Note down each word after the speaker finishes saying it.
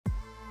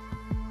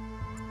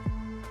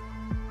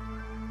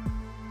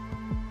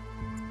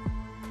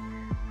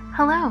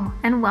Hello,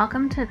 and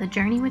welcome to the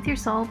Journey with Your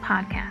Soul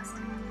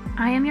podcast.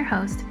 I am your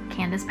host,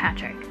 Candace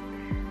Patrick.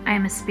 I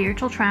am a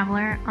spiritual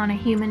traveler on a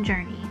human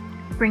journey,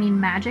 bringing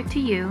magic to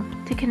you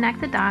to connect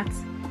the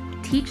dots,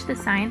 teach the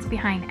science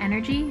behind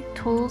energy,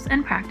 tools,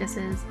 and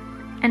practices,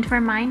 and to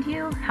remind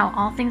you how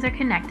all things are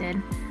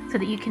connected so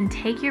that you can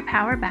take your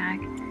power back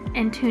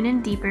and tune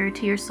in deeper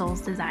to your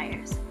soul's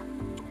desires.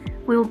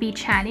 We will be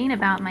chatting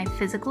about my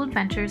physical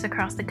adventures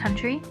across the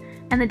country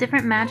and the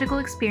different magical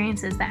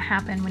experiences that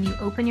happen when you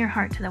open your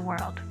heart to the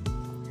world.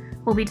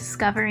 We'll be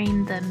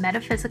discovering the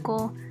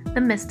metaphysical, the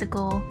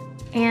mystical,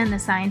 and the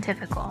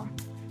scientifical.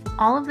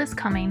 All of this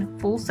coming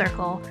full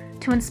circle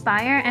to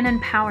inspire and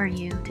empower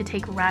you to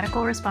take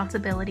radical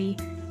responsibility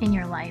in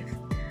your life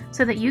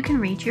so that you can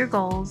reach your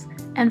goals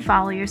and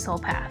follow your soul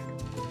path.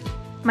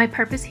 My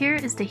purpose here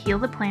is to heal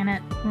the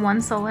planet one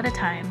soul at a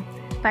time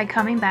by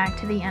coming back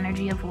to the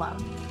energy of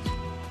love.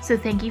 So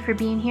thank you for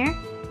being here,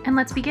 and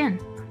let's begin.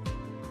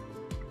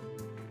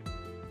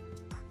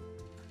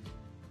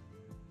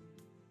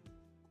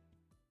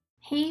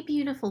 Hey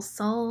beautiful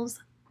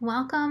souls,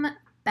 welcome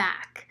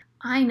back.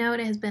 I know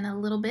it has been a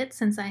little bit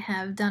since I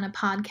have done a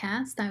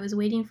podcast. I was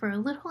waiting for a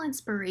little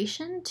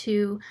inspiration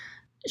to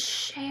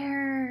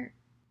share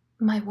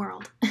my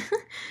world.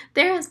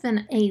 There has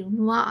been a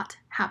lot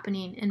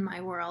happening in my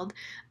world.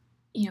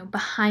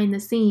 Behind the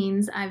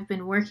scenes, I've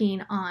been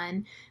working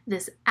on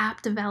this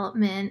app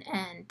development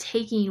and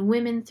taking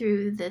women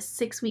through this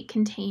 6-week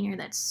container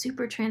that's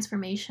super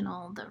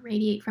transformational, the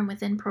Radiate From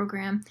Within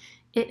program.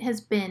 It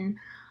has been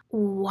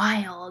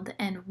wild,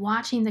 and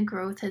watching the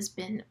growth has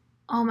been,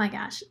 oh my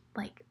gosh,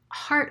 like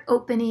heart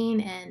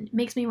opening and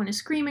makes me want to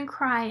scream and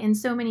cry in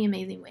so many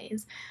amazing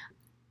ways.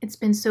 It's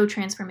been so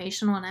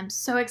transformational, and I'm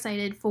so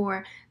excited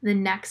for the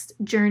next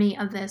journey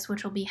of this,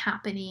 which will be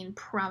happening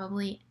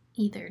probably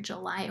either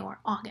July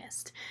or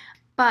August.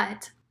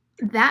 But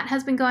that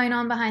has been going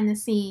on behind the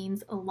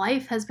scenes.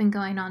 Life has been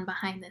going on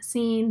behind the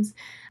scenes.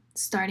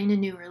 Starting a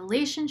new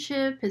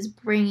relationship is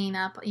bringing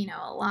up,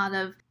 a lot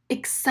of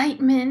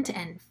excitement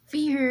and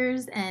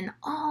fears and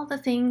all the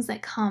things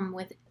that come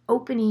with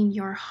opening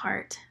your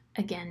heart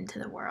again to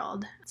the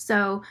world.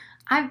 So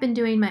I've been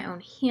doing my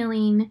own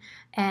healing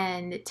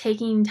and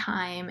taking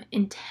time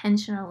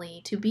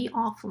intentionally to be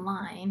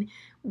offline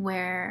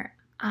where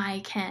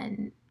I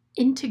can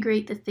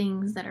integrate the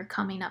things that are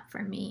coming up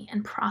for me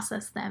and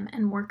process them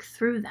and work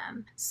through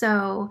them.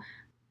 So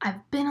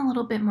I've been a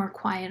little bit more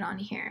quiet on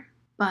here,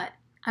 but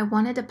I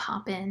wanted to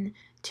pop in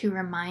to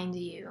remind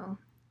you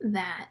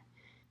that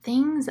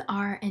things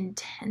are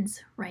intense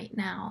right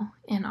now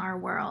in our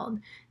world.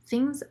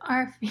 Things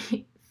are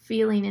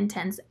feeling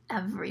intense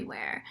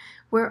everywhere.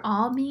 We're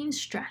all being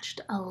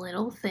stretched a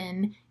little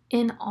thin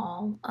in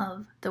all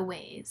of the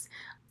ways.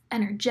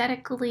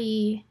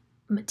 Energetically,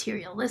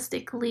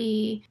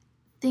 materialistically,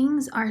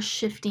 things are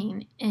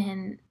shifting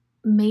in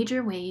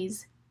major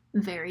ways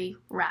very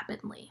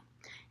rapidly.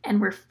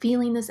 And we're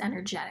feeling this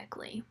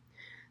energetically.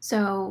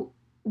 So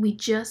we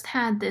just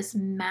had this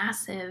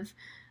massive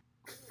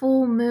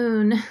full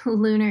moon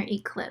lunar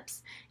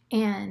eclipse,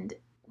 and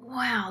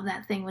wow,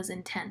 that thing was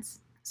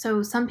intense.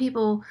 So some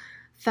people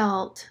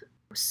felt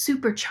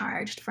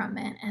supercharged from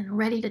it and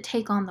ready to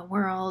take on the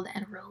world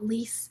and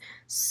release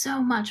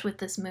so much with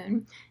this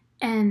moon.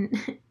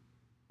 And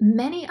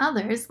many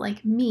others,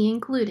 like me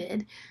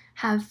included,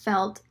 have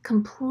felt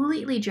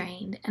completely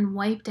drained and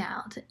wiped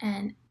out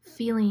and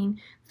feeling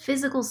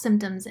physical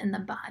symptoms in the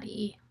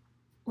body,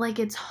 like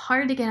it's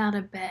hard to get out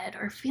of bed,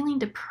 or feeling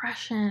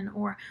depression,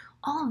 or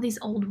all of these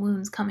old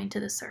wounds coming to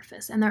the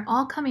surface. And they're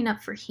all coming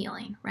up for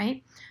healing,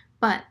 right?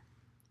 But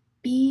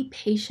be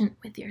patient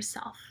with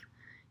yourself.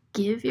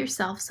 Give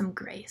yourself some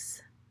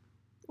grace.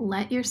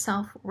 Let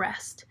yourself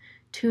rest.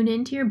 Tune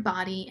into your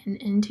body and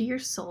into your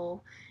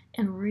soul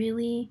and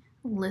really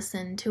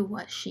listen to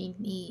what she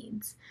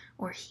needs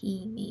or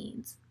he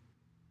needs.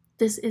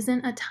 This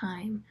isn't a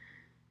time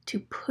to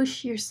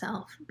push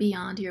yourself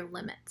beyond your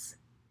limits.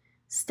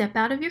 Step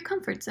out of your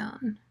comfort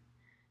zone,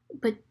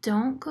 but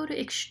don't go to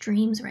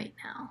extremes right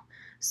now.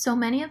 So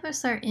many of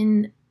us are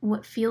in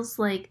what feels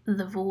like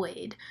the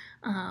void,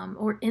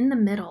 or in the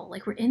middle,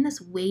 like we're in this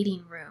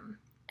waiting room,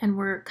 and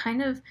we're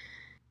kind of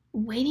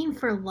waiting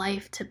for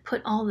life to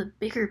put all the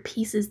bigger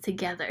pieces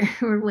together.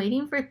 We're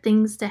waiting for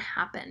things to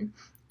happen.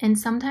 And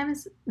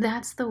sometimes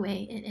that's the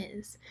way it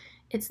is.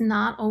 It's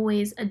not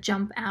always a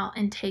jump out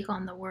and take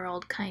on the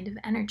world kind of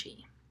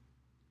energy.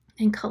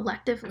 And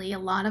collectively, a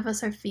lot of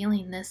us are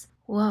feeling this,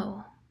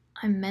 whoa,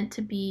 I'm meant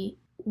to be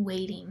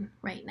waiting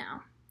right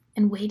now.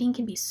 And waiting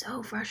can be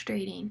so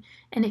frustrating,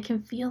 and it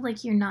can feel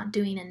like you're not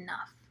doing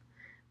enough.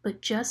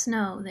 But just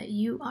know that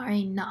you are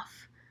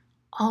enough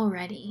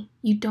already.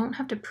 You don't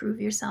have to prove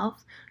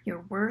yourself,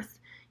 your worth,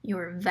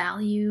 your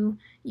value,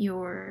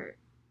 your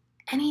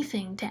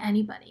anything to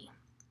anybody.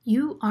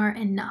 You are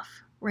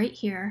enough right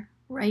here,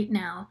 right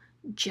now,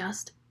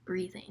 just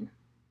breathing.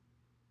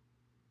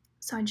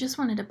 So I just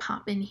wanted to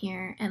pop in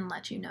here and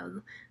let you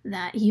know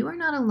that you are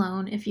not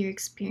alone if you're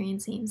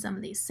experiencing some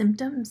of these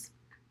symptoms.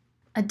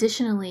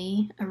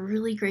 Additionally, a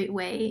really great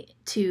way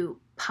to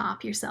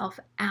pop yourself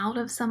out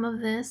of some of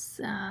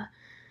this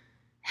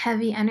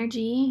heavy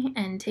energy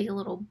and take a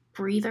little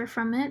breather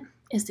from it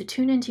is to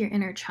tune into your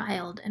inner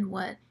child and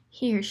what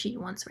he or she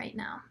wants right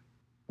now.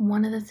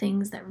 One of the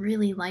things that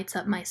really lights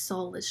up my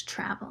soul is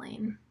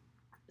traveling.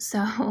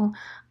 So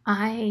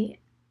I,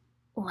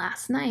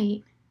 last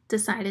night,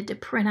 decided to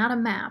print out a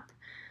map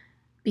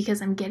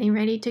because I'm getting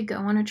ready to go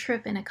on a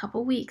trip in a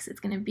couple weeks. It's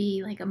going to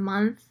be like a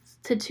month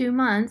to 2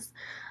 months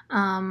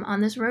on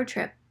this road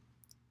trip.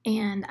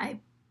 And I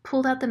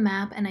pulled out the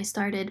map and I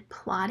started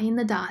plotting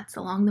the dots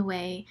along the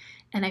way,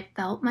 and I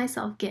felt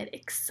myself get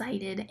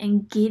excited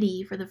and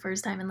giddy for the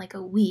first time in like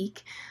a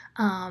week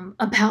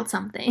about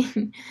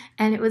something.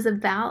 And it was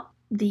about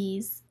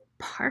these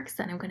parks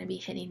that I'm going to be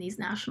hitting, these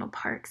national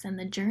parks, and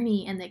the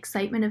journey and the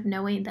excitement of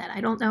knowing that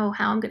I don't know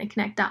how I'm going to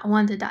connect dot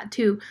one to dot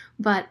two,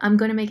 but I'm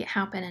going to make it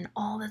happen, and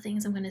all the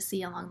things I'm going to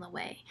see along the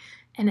way.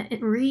 And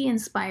it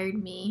re-inspired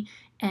me.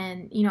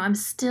 And, I'm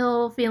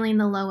still feeling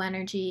the low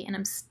energy, and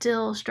I'm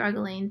still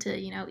struggling to,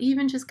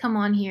 even just come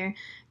on here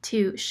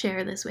to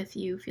share this with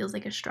you feels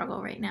like a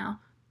struggle right now.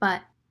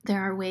 But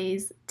there are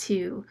ways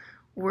to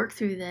work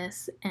through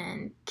this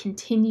and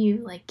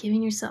continue like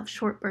giving yourself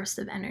short bursts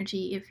of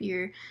energy if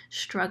you're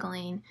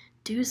struggling.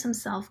 Do some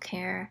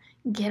self-care,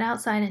 get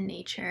outside in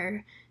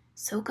nature,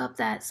 soak up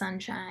that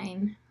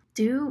sunshine,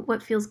 do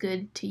what feels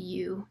good to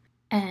you,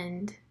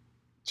 and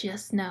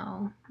just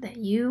know that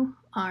you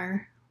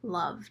are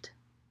loved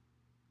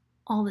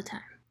all the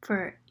time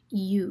for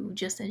you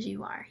just as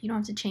you are. You don't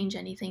have to change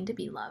anything to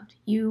be loved.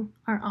 You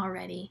are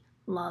already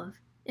love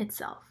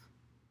itself.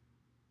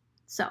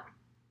 So,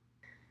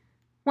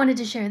 wanted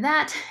to share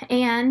that.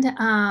 And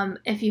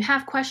if you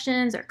have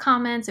questions or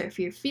comments, or if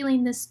you're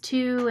feeling this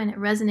too and it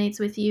resonates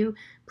with you,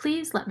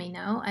 please let me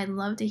know. I'd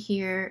love to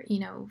hear,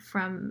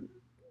 from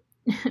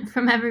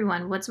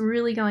everyone what's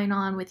really going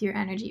on with your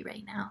energy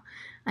right now.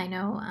 I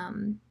know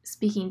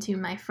speaking to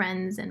my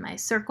friends in my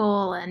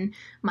circle and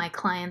my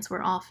clients,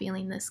 we're all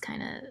feeling this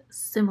kind of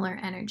similar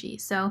energy.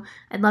 So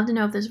I'd love to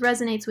know if this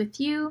resonates with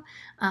you.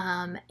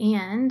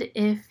 And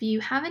if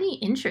you have any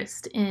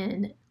interest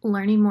in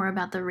learning more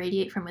about the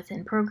Radiate from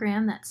Within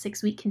program, that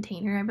 6-week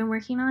container I've been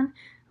working on,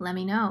 let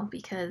me know,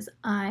 because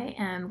I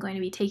am going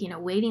to be taking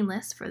a waiting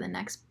list for the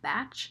next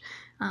batch,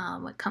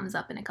 what comes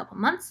up in a couple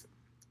months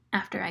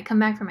after I come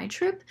back from my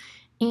trip,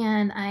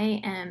 and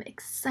I am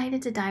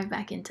excited to dive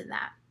back into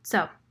that.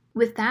 So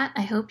with that,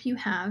 I hope you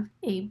have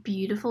a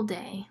beautiful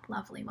day,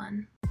 lovely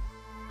one.